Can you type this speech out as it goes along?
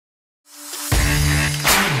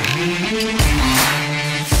Hey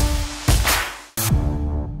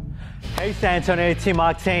San Antonio, Team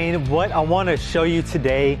Octane. What I want to show you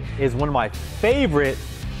today is one of my favorite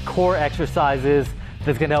core exercises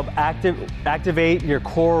that's going to help activate your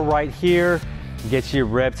core right here, get you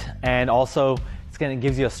ripped, and also it's going to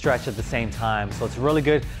give you a stretch at the same time. So it's really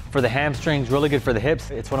good for the hamstrings, really good for the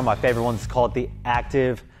hips. It's one of my favorite ones. It's called the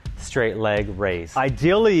active straight leg raise.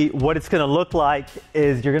 Ideally, what it's going to look like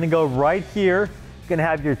is you're going to go right here. You're going to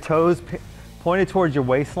have your toes pointed towards your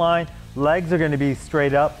waistline. Legs are going to be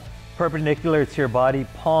straight up, perpendicular to your body,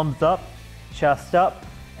 palms up, chest up,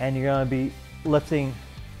 and you're going to be lifting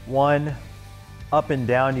one up and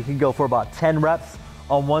down. You can go for about 10 reps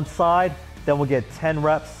on one side, then we'll get 10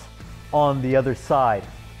 reps on the other side.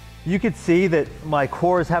 You can see that my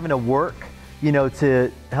core is having to work,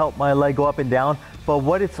 to help my leg go up and down, but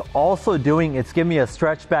what it's also doing, it's giving me a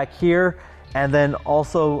stretch back here and then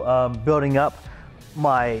also building up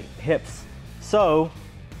my hips. So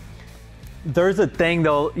there's a thing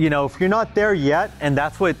though, if you're not there yet, and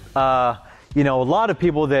that's what, a lot of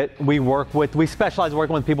people that we work with, we specialize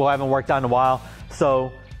working with people who haven't worked out in a while.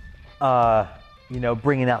 So,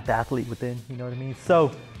 bringing out the athlete within, you know what I mean?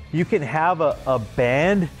 So you can have a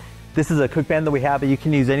band. This is a Cook band that we have, but you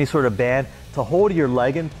can use any sort of band to hold your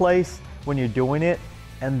leg in place when you're doing it.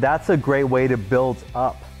 And that's a great way to build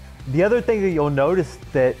up. The other thing that you'll notice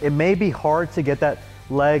that it may be hard to get that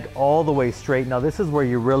leg all the way straight. Now this is where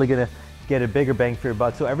you're really gonna get a bigger bang for your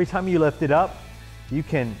buck. So every time you lift it up, you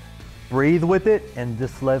can breathe with it and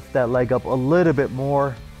just lift that leg up a little bit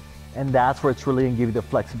more. And that's where it's really gonna give you the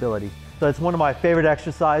flexibility. So it's one of my favorite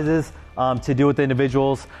exercises to do with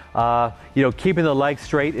individuals. Keeping the leg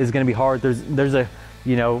straight is gonna be hard. That's gonna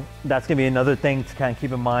be another thing to kind of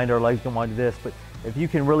keep in mind. Our legs don't want to do this, but if you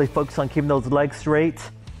can really focus on keeping those legs straight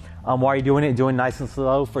while you're doing it, doing nice and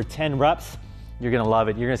slow for 10 reps, you're gonna love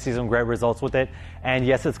it. You're gonna see some great results with it. And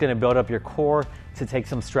yes, it's gonna build up your core to take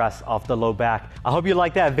some stress off the low back. I hope you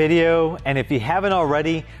liked that video. And if you haven't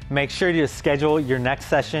already, make sure to schedule your next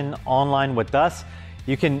session online with us.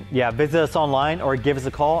 You can visit us online or give us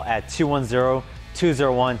a call at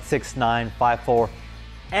 210-201-6954.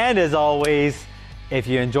 And as always, if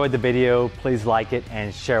you enjoyed the video, please like it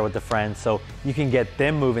and share it with a friend so you can get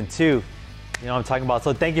them moving too. You know what I'm talking about.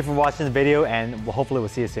 So thank you for watching the video, and hopefully we'll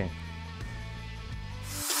see you soon.